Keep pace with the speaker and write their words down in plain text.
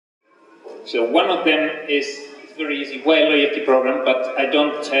So one of them is very easy, why loyalty program, but I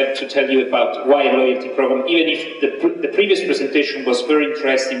don't have to tell you about why loyalty program, even if the previous presentation was very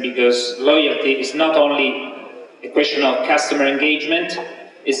interesting, because loyalty is not only a question of customer engagement,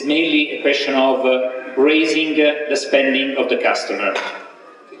 it's mainly a question of raising the spending of the customer.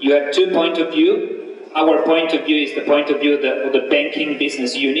 You have two points of view. Our point of view is the point of view of the banking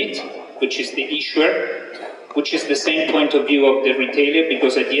business unit, which is the issuer, which is the same point of view of the retailer,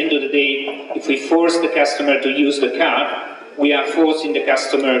 because at the end of the day, if we force the customer to use the card, we are forcing the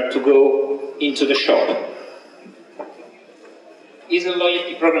customer to go into the shop. Is a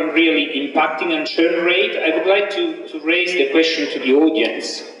loyalty program really impacting on churn rate? I would like to raise the question to the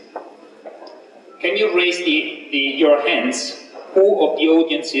audience. Can you raise your hands? Who of the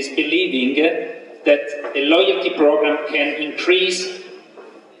audience is believing that a loyalty program can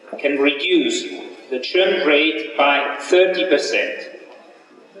reduce the churn rate by 30%?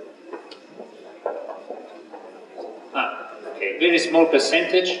 Okay, very small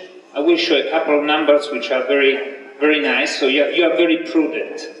percentage. I will show a couple of numbers which are very, very nice. So you are very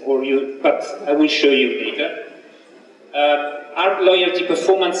prudent, but I will show you later. Our loyalty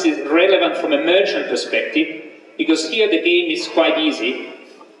performance is relevant from a merchant perspective, because here the game is quite easy.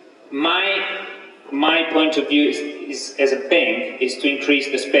 My point of view is as a bank is to increase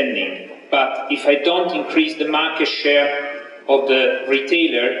the spending. But if I don't increase the market share of the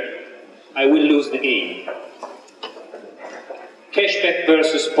retailer, I will lose the game. Cashback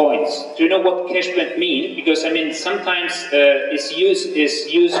versus points. Do you know what cashback means? Because I mean, sometimes it's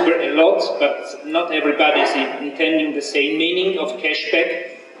used a lot, but not everybody is intending the same meaning of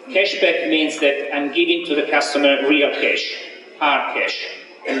cashback. Cashback means that I'm giving to the customer real cash, hard cash,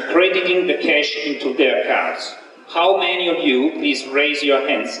 and crediting the cash into their cards. How many of you, please raise your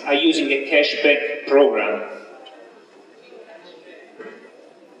hands, are using a cashback program?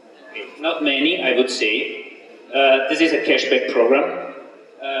 Okay, not many, I would say. This is a cashback program.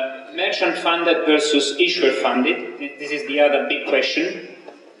 Merchant funded versus issuer funded. This is the other big question.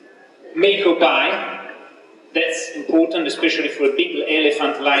 Make or buy. That's important, especially for a big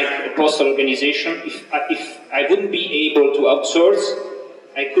elephant like a postal organization. If I wouldn't be able to outsource,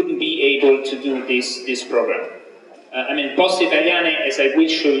 I couldn't be able to do this program. I mean, Poste Italiane, as I will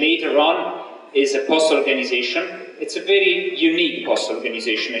show later on, is a postal organization. It's a very unique postal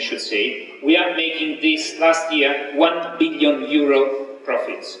organization, I should say. We are making this last year 1 billion euro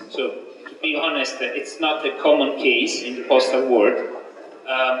profits. So, to be honest, it's not a common case in the postal world.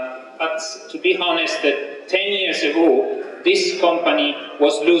 But to be honest, 10 years ago, this company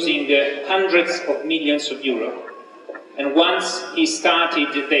was losing hundreds of millions of euros. And once they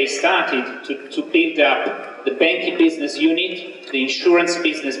started to build up the banking business unit, the insurance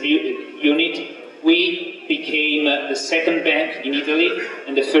business unit, we became the second bank in Italy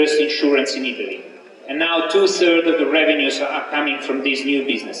and the first insurance in Italy. And now 2/3 of the revenues are coming from these new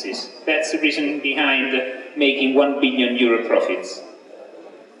businesses. That's the reason behind making 1 billion euro profits.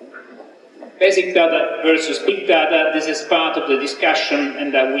 Basic data versus big data, this is part of the discussion,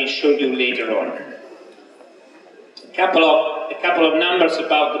 and I will show you later on. A couple of numbers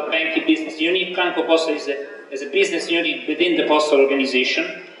about the banking business unit. Bancoposta is a business unit within the postal organization.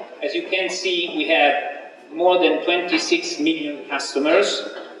 As you can see, we have more than 26 million customers,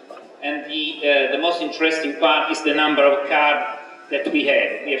 and the most interesting part is the number of cards that we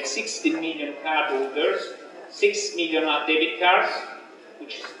have. We have 60 million card holders, 6 million are debit cards,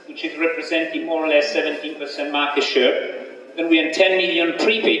 which is representing more or less 17% market share. Then we have 10 million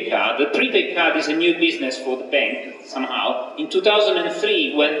prepaid cards. The prepaid card is a new business for the bank, somehow. In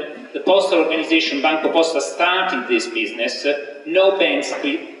 2003, when the postal organization Bancoposta started this business, no banks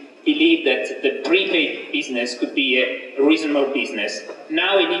believed that the prepaid business could be a reasonable business.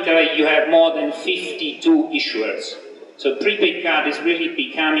 Now in Italy, you have more than 52 issuers. So prepaid card is really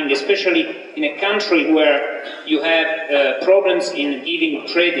becoming, especially in a country where you have problems in giving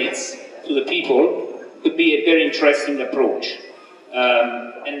credits to the people, could be a very interesting approach.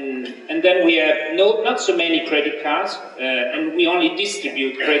 And then we have not so many credit cards, and we only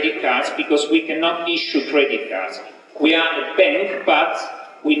distribute credit cards because we cannot issue credit cards. We are a bank, but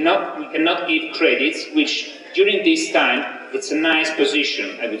we cannot give credits, which during this time, it's a nice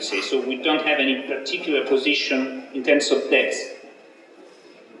position, I would say. So we don't have any particular position in terms of debts.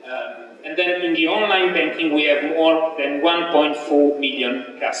 And then in the online banking, we have more than 1.4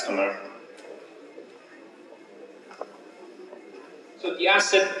 million customers. So the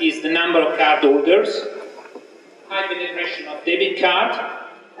asset is the number of card holders, high penetration of debit card.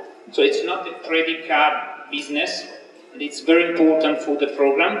 So it's not a credit card business, and it's very important for the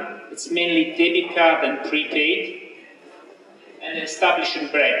program. It's mainly debit card and prepaid. an established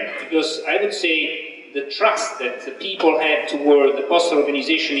brand, because I would say the trust that the people have toward the postal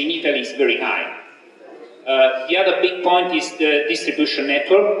organization in Italy is very high. The other big point is the distribution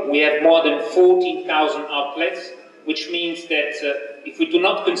network. We have more than 14,000 outlets, which means that if we do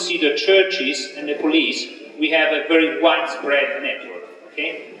not consider churches and the police, we have a very widespread network.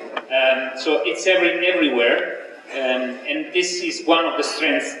 Okay? So it's everywhere, and this is one of the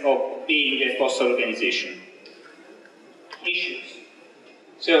strengths of being a postal organization. Issues.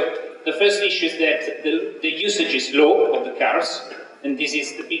 So the first issue is that the usage is low of the cars, and this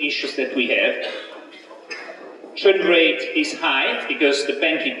is the big issues that we have. Churn rate is high because the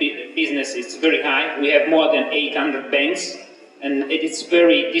banking business is very high. We have more than 800 banks, and it is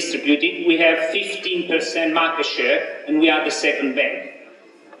very distributed. We have 15% market share, and we are the second bank.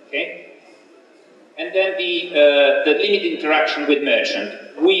 Okay? And then the limited interaction with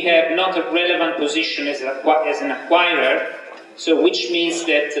merchant. We have not a relevant position as an acquirer, so which means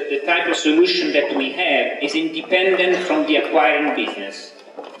that the type of solution that we have is independent from the acquiring business.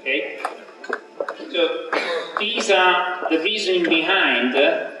 Okay? So these are the reasoning behind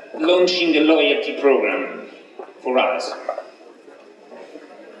launching a loyalty program for us.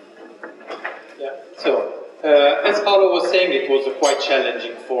 Yeah. So as Paolo was saying, it was quite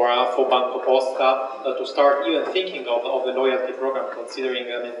challenging for Bancoposta to start even thinking of a loyalty program, considering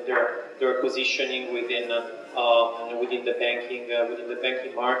their positioning within the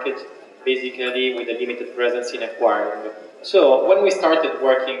banking market, basically with a limited presence in acquiring. So when we started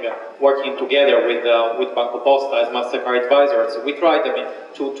working together with Bancoposta as Mastercard advisors, we tried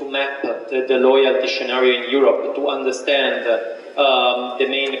to map the loyalty scenario in Europe to understand the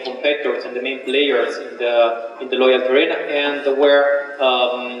main competitors and the main players in the loyalty arena, and where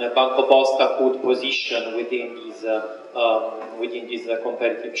Bancoposta could position within this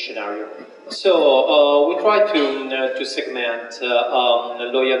competitive scenario. So we try to segment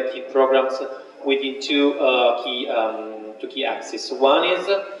loyalty programs within two key axes. One is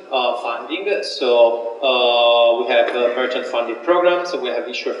funding. So we have merchant-funded programs, we have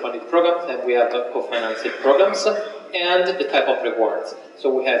issuer-funded programs, and we have co-financed programs, and the type of rewards. So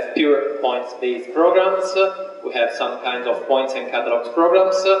we have pure points-based programs, we have some kind of points and catalogs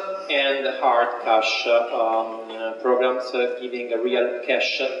programs, and hard cash programs giving a real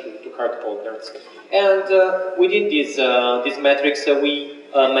cash to card holders. And within these metrics, we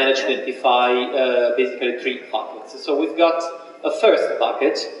managed to identify basically three buckets. So we've got a first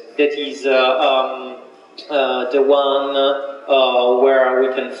bucket that is the one where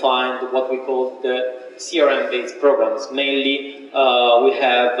we can find what we call the CRM-based programs. Mainly, we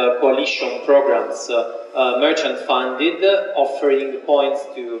have coalition programs, merchant-funded, offering points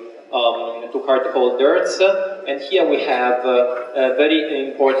to card holders, and here we have very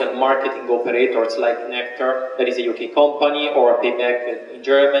important marketing operators like Nectar, that is a UK company, or Payback in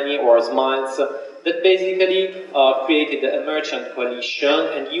Germany, or Smiles, that basically created a merchant coalition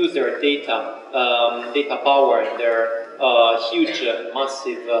and use their data power and their huge,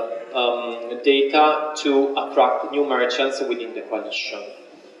 massive data to attract new merchants within the coalition.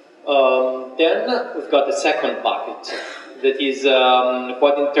 Then we've got the second bucket that is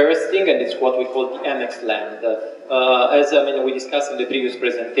quite interesting, and it's what we call the MX land. As we discussed in the previous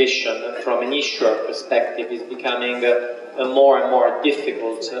presentation, from an issuer perspective, it's becoming more and more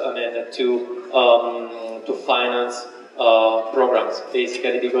difficult to finance programs,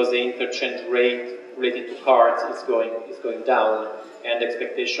 basically because the interchange rate related to cards is going down, and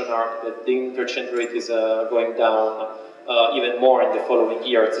expectations are that the interchange rate is going down even more in the following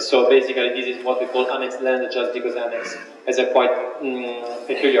years. So basically this is what we call Amex land, just because Amex has a quite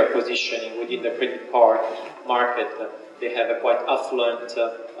peculiar positioning within the credit card market. They have a quite affluent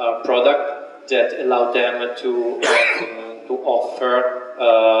product that allow them to offer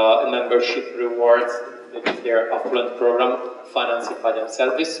a membership rewards, that is their affluent program, financed by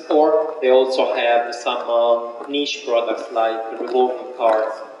themselves, or they also have some niche products like revolving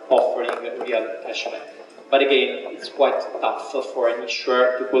cards offering real cashback. But again, it's quite tough for an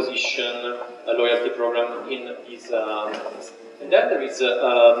issuer to position a loyalty program in these and then there is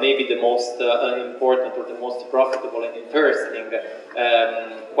maybe the most important or the most profitable and interesting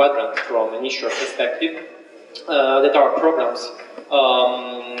quadrant from an issuer perspective, that are programs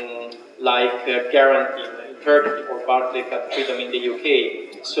like Guaranteed in Turkey or Barclaycard Freedom in the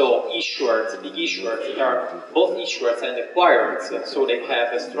UK. So issuers, big issuers, that are both issuers and acquirers, so they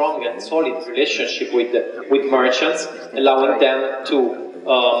have a strong and solid relationship with merchants, allowing them to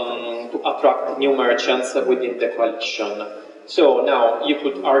attract new merchants within the coalition. So now you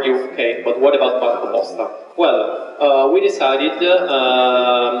could argue, okay, but what about Bancoposta? Well, we decided,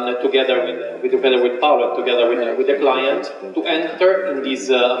 together with Paolo, together with the client, to enter in this,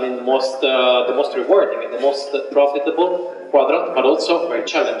 the most rewarding and the most profitable quadrant, but also very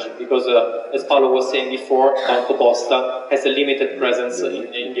challenging, because as Paolo was saying before, Bancoposta has a limited presence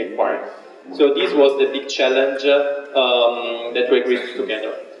in the acquiring. So this was the big challenge that we agreed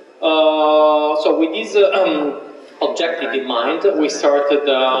together. So with this objective in mind, we started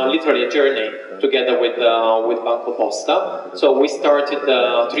literally a journey together with Bancoposta. So we started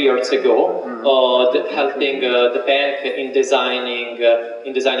 3 years ago, helping the bank in designing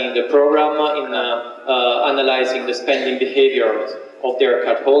the program, in analyzing the spending behaviors of their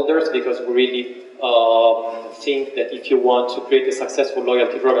cardholders, because we really think that if you want to create a successful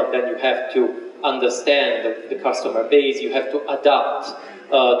loyalty program, then you have to understand the customer base, you have to adapt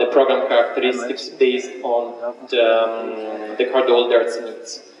the program characteristics based on the cardholder's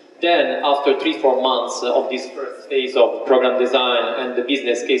needs. Then, after 3-4 months of this first phase of program design and the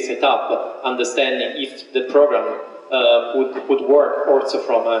business case setup, understanding if the program would work also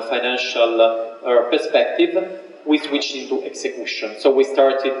from a financial perspective, we switched into execution. So we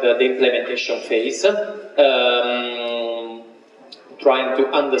started the implementation phase, trying to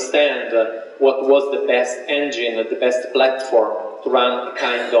understand what was the best engine, the best platform to run a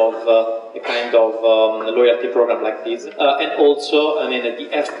kind of loyalty program like this, and also, the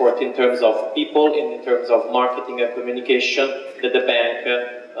effort in terms of people, in terms of marketing and communication that the bank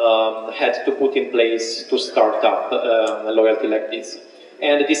had to put in place to start up a loyalty like this.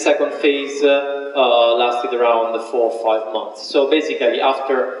 And this second phase lasted around 4 or 5 months. So basically,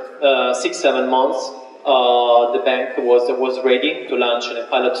 after 6-7 months, the bank was ready to launch in a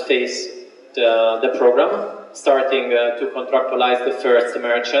pilot phase the program, starting to contractualize the first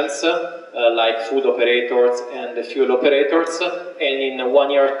merchants, like food operators and the fuel operators. And in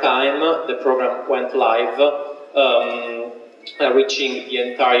 1 year time, the program went live, reaching the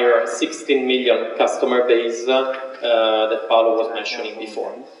entire 16 million customer base that Paolo was mentioning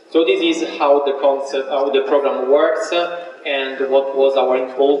before. So this is how the program works, and what was our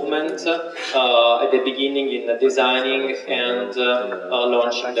involvement at the beginning in designing and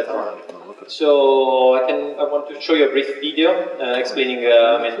launching the program. So I want to show you a brief video explaining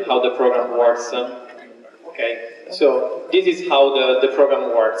how the program works. Okay, so this is how the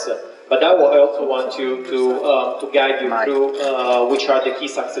program works. But I also want to guide you through which are the key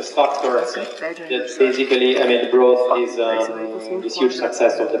success factors that basically brought this huge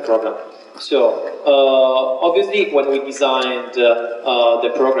success of the program. So obviously, when we designed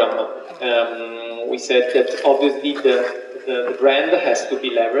the program, we said that obviously the brand has to be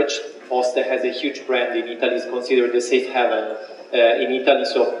leveraged. Poste has a huge brand in Italy; is considered a safe haven in Italy,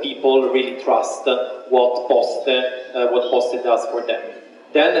 so people really trust what Poste does for them.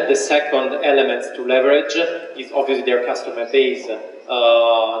 Then the second element to leverage is obviously their customer base.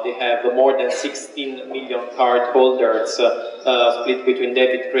 They have more than 16 million card holders split between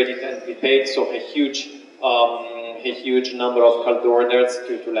debit, credit, and prepaid, so a huge number of card holders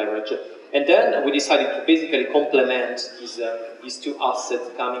to leverage. And then we decided to basically complement these two assets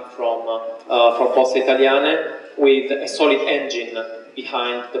coming from Poste Italiane with a solid engine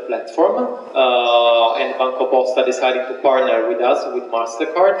behind the platform, and Bancoposta decided to partner with us, with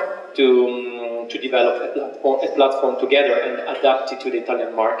Mastercard, to develop a platform together and adapt it to the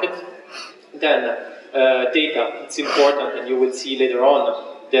Italian market. Then data, it's important, and you will see later on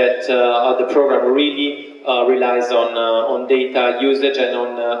that the program really relies on data usage and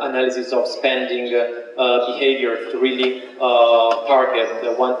on analysis of spending behavior to really target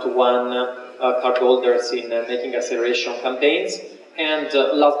the one-to-one cardholders in making acceleration campaigns. And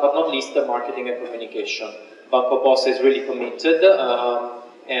last but not least, the marketing and communication. Bancoposta is really committed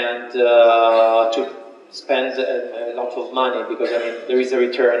and to spend a lot of money, because there is a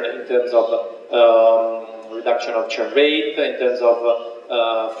return in terms of reduction of churn rate, in terms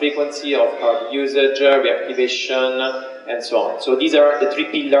of frequency of card usage, reactivation, and so on. So these are the 3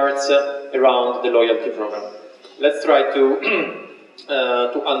 pillars around the loyalty program. Let's try to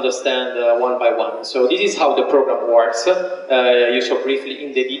understand one by one. So this is how the program works. You saw briefly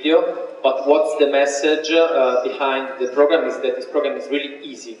in the video, but what's the message behind the program is that this program is really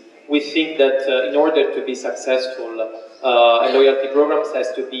easy. We think that in order to be successful, a loyalty program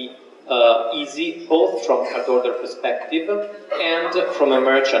has to be easy, both from cardholder perspective and from a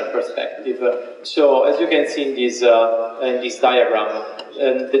merchant perspective. So, as you can see in this diagram,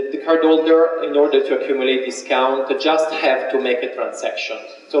 the cardholder, in order to accumulate discount, just have to make a transaction.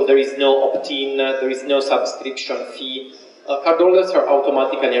 So there is no opt-in, there is no subscription fee, cardholders are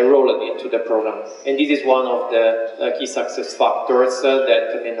automatically enrolled into the program, and this is one of the key success factors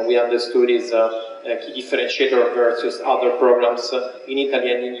that we understood is a key differentiator versus other programs in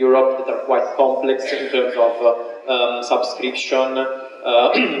Italy and in Europe that are quite complex in terms of subscription,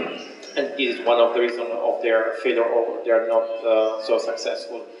 and this is one of the reasons of their failure, or they are not so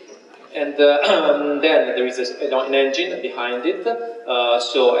successful. And then there is an engine behind it,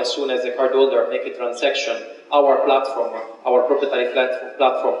 so as soon as the cardholder make a transaction, our platform, our proprietary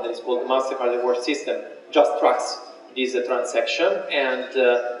platform that is called the Mastercard World System, just tracks this transaction and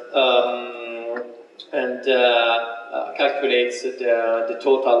calculates the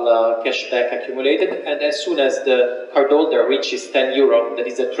total cashback accumulated. And as soon as the cardholder reaches €10, that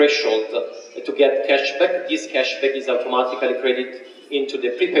is a threshold to get cashback, this cashback is automatically credited into the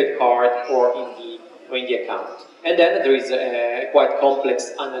prepaid card or in the account. And then there is a quite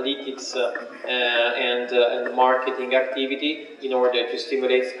complex analytics and marketing activity in order to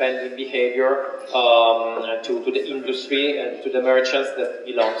stimulate spending behavior to the industry and to the merchants that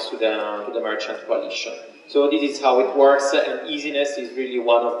belongs to the merchant coalition. So this is how it works, and easiness is really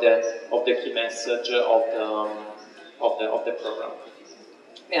one of the key message of the program.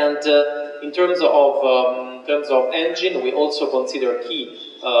 And in terms of engine, we also consider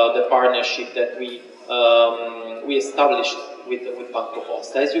key the partnership that we established with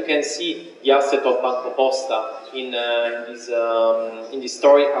Bancoposta. As you can see, the asset of Bancoposta in this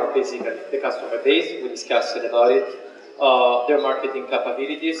story are basically the customer base. We discussed about it, their marketing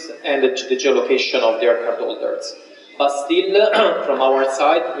capabilities, and the geolocation of their cardholders. But still, from our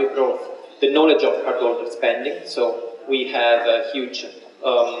side, we brought the knowledge of cardholder spending. So we have a huge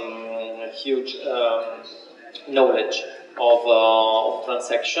knowledge of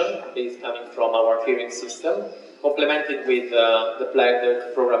transaction based coming from our clearing system, complemented with the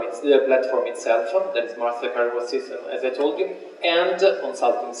platform itself, that is Mastercard World System, as I told you, and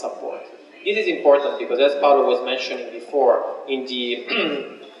consulting support. This is important because, as Paolo was mentioning before, in the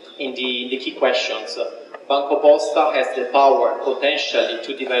key questions, Bancoposta has the power potentially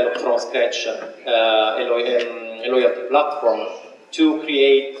to develop from scratch a loyalty platform, to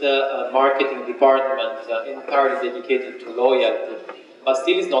create a marketing department entirely dedicated to loyalty, but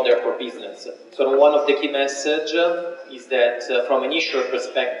still is not their core business. So one of the key messages is that from an issuer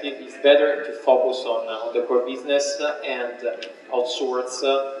perspective, it's better to focus on the core business and outsource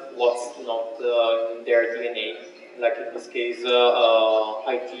what's not in their DNA, like in this case,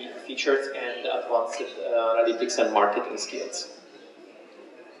 IT features and advanced analytics and marketing skills.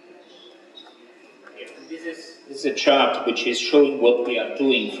 This is a chart which is showing what we are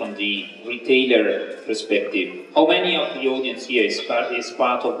doing from the retailer perspective. How many of the audience here is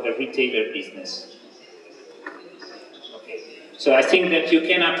part of a retailer business? Okay. So I think that you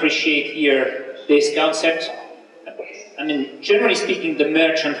can appreciate here this concept. I mean, generally speaking, the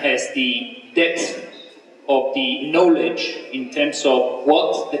merchant has the depth of the knowledge in terms of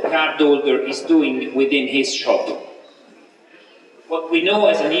what the cardholder is doing within his shop. What we know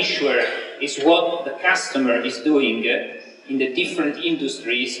as an issuer is what the customer is doing in the different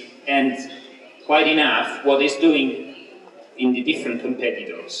industries, and quite enough what is doing in the different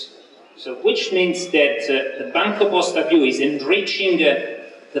competitors. So which means that the Bancoposta view is enriching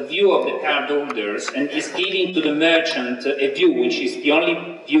the view of the cardholders and is giving to the merchant a view which is the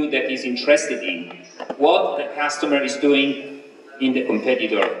only view that is interested in what the customer is doing in the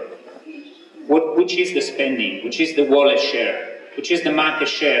competitor, which is the spending, which is the wallet share, which is the market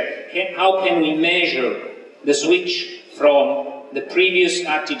share. How can we measure the switch from the previous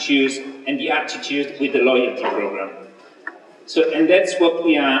attitudes and the attitude with the loyalty program? So, and that's what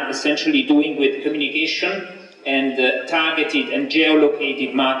we are essentially doing with communication and targeted and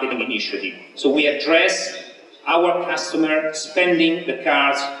geolocated marketing initiative. So we address our customer spending the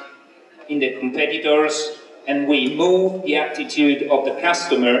cards in the competitors, and we move the attitude of the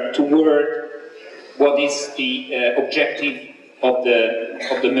customer toward what is the objective of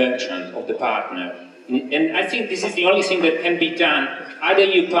the merchant, of the partner. And I think this is the only thing that can be done. Either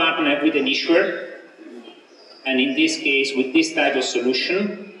you partner with an issuer, and in this case with this type of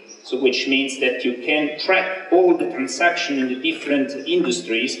solution, so which means that you can track all the transaction in the different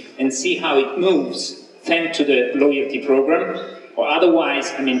industries and see how it moves thanks to the loyalty program, or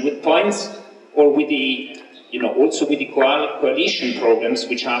otherwise, I mean, with points, or with the, also with the coalition programs,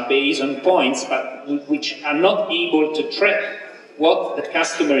 which are based on points, but which are not able to track what the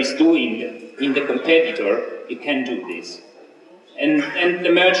customer is doing in the competitor. You can do this. And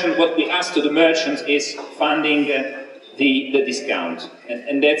the merchant, what we ask to the merchants is funding the discount.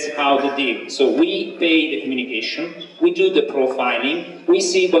 And that's how the deal. So we pay the communication, we do the profiling, we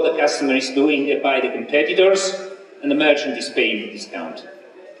see what the customer is doing by the competitors, and the merchant is paying the discount.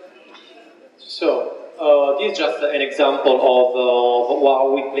 So, this is just an example of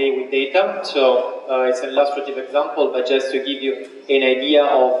how we play with data. So, it's an illustrative example, but just to give you an idea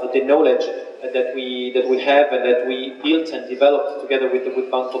of the knowledge that we have and that we built and developed together with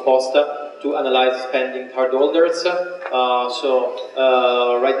Bancoposta to analyze spending cardholders.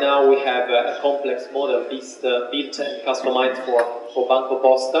 Right now we have a complex model built and customized for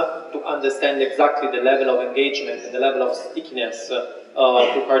Bancoposta to understand exactly the level of engagement and the level of stickiness to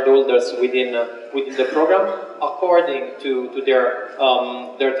cardholders within the program, according to their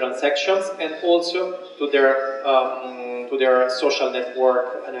transactions and also to their social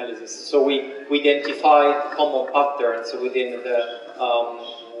network analysis. So we identified common patterns within the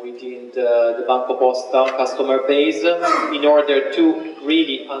Bancoposta customer base in order to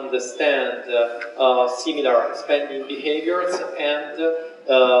really understand similar spending behaviors and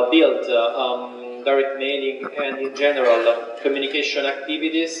build direct mailing and in general communication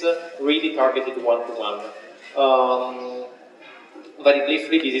activities really targeted one-to-one. Very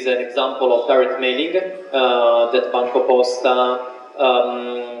briefly, this is an example of direct mailing that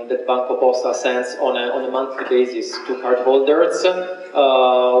Bancoposta sends on a monthly basis to cardholders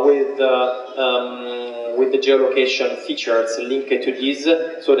with the geolocation features linked to this,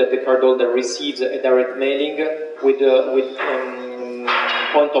 so that the cardholder receives a direct mailing with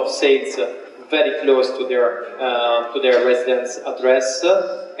point of sales very close to their residence address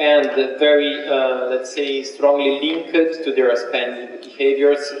and very, let's say, strongly linked to their spending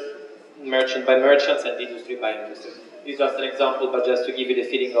behaviors, merchant by merchants and industry by industry. This is just an example, but just to give you the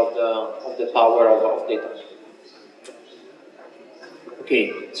feeling of the power of data.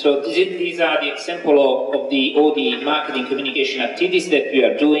 Okay, so these are the example of all the marketing communication activities that we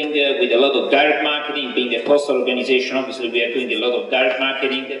are doing with a lot of direct marketing. Being a postal organization, obviously we are doing a lot of direct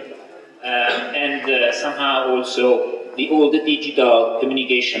marketing and somehow also all the digital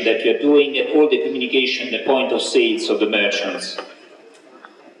communication that we are doing and all the communication, the point of sales of the merchants.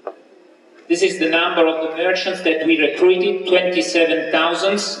 This is the number of the merchants that we recruited,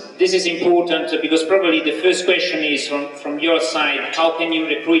 27,000. This is important because probably the first question is from your side, how can you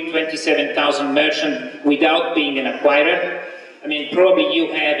recruit 27,000 merchants without being an acquirer? I mean, probably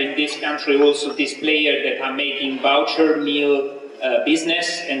you have in this country also these players that are making voucher meal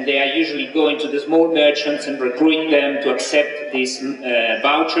business, and they are usually going to the small merchants and recruiting them to accept these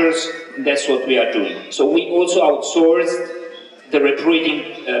vouchers, and that's what we are doing. So we also outsourced the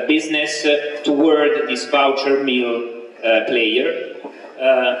recruiting business toward this voucher meal player.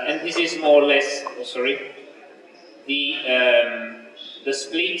 And this is more or less, the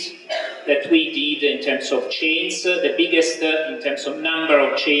split that we did in terms of chains. The biggest in terms of number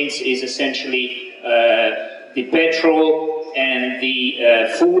of chains is essentially the petrol and the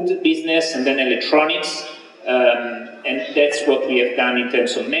food business and then electronics. And that's what we have done in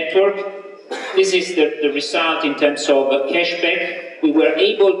terms of network. This is the result in terms of cashback. We were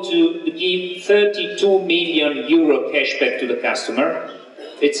able to give 32 million euro cashback to the customer.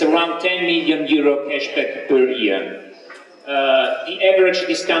 It's around 10 million euro cashback per year. The average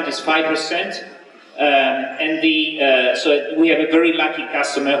discount is 5%, and so we have a very lucky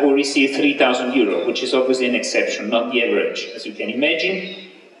customer who received 3,000 euro, which is obviously an exception, not the average, as you can imagine.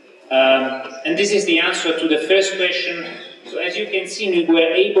 And this is the answer to the first question. So as you can see, we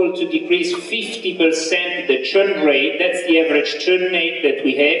were able to decrease 50% the churn rate. That's the average churn rate that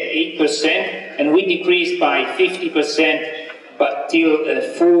we have, 8%, and we decreased by 50%, but till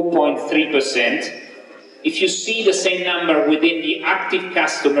 4.3%. If you see the same number within the active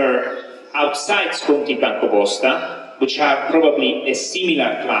customer outside Sconti Bancoposta, which are probably a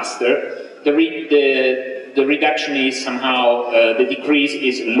similar cluster, the reduction is somehow, the decrease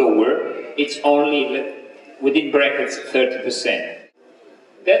is lower. It's only, within brackets, 30%.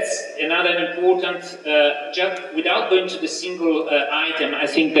 That's another important, just without going to the single item, I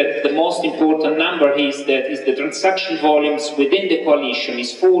think that the most important number is the transaction volumes within the coalition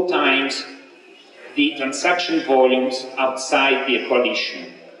is 4 times the transaction volumes outside the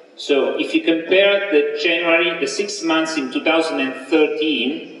coalition. So if you compare the 6 months in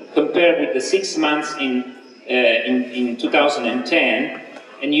 2013, compared with the 6 months in 2010,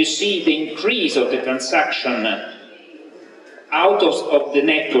 and you see the increase of the transaction out of the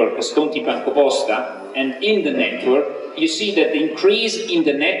network, Sconti Bancoposta, and in the network, you see that the increase in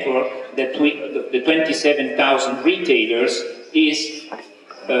the network, that the 27,000 retailers, is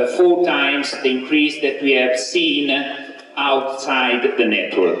 4 times the increase that we have seen outside the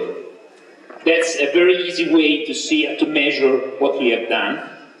network. That's a very easy way to measure what we have done.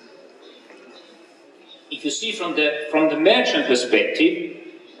 If you see from the merchant perspective,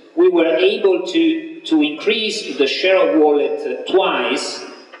 we were able to to increase the share of wallet twice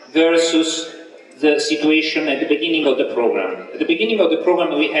versus the situation at the beginning of the program. At the beginning of the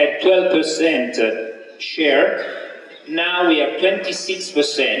program we had 12% share, now we are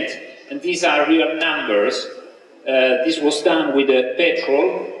 26%, and these are real numbers. This was done with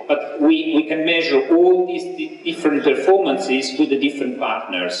petrol, but we can measure all these different performances with the different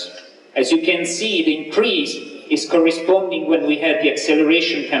partners. As you can see, the increase is corresponding when we had the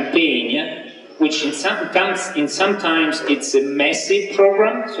acceleration campaign, which sometimes it's a massive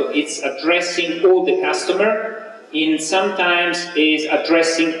program, so it's addressing all the customer, sometimes is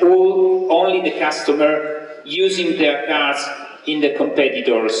addressing only the customer using their cards in the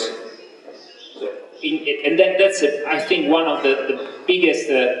competitors. And that's, I think, one of the biggest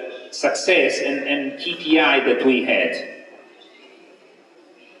success and KPI that we had.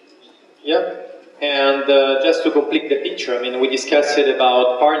 Yeah. And just to complete the picture, I mean, we discussed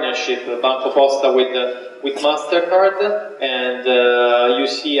about partnership, Bancoposta with Mastercard, and you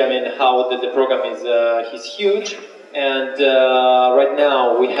see, I mean, how the program is huge. And right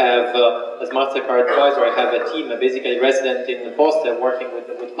now we have, as Mastercard advisor, I have a team, basically resident in Posta, working with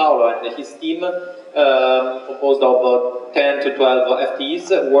Paolo and his team, composed of 10 to 12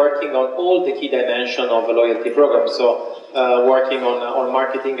 FTEs, working on all the key dimensions of a loyalty program. So working on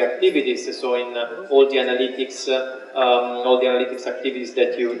marketing activities, so in all the analytics activities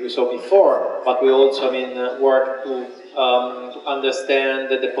that you saw before. But we also, I mean, work to understand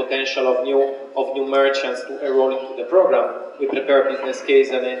the potential of new merchants to enroll into the program. We prepare a business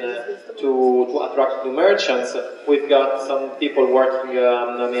case, I mean, to attract new merchants. We've got some people working,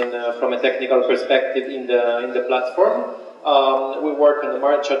 I mean, from a technical perspective in the platform. We work on the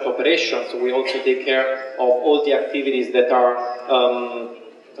merchant operations, so we also take care of all the activities that are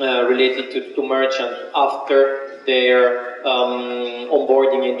related to merchants after their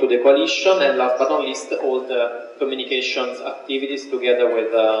onboarding into the coalition, and last but not least, all the communications activities together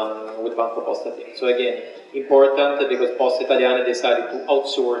with Bancoposta team. So again, important because Poste Italiane decided to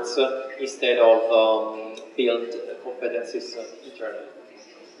outsource instead of build competencies internally.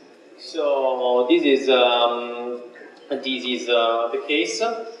 So this is the case.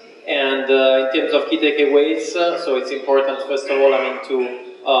 And in terms of key takeaways, so it's important, first of all, I mean, to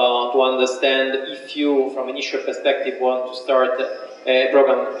understand if you, from an issuer perspective, want to start a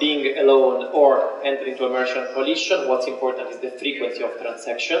program being alone or enter into a merchant coalition, what's important is the frequency of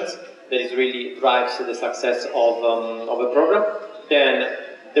transactions. That is really drives the success of a program. Then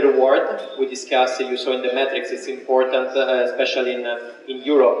the reward, we discussed, you saw in the metrics, it's important, especially in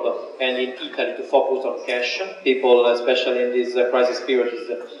Europe and in Italy, to focus on cash. People, especially in this crisis period, is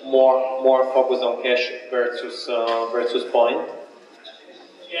more focused on cash versus point.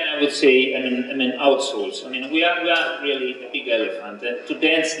 Yeah, I would say, I mean, outsource. I mean, we are really a big elephant. To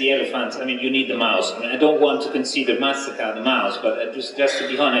dance the elephant, I mean, you need the mouse. I mean, I don't want to consider Mastercard the mouse, but just to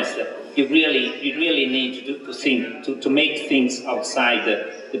be honest, you really need to make things outside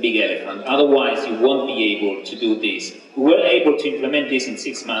the big elephant. Otherwise, you won't be able to do this. We were able to implement this in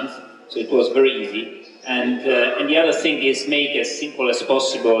 6 months, so it was very easy. And the other thing is make as simple as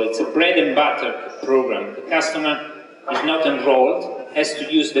possible. It's a bread and butter program. The customer is not enrolled, has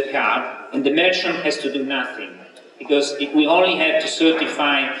to use the card, and the merchant has to do nothing. Because we only have to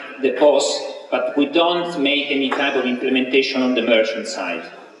certify the POS, but we don't make any type of implementation on the merchant side.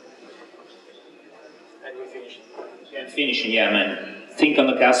 And we finish. And finishing, yeah, man. Think on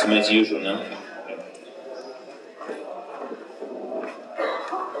the customer as usual, no?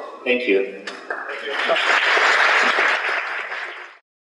 Thank you.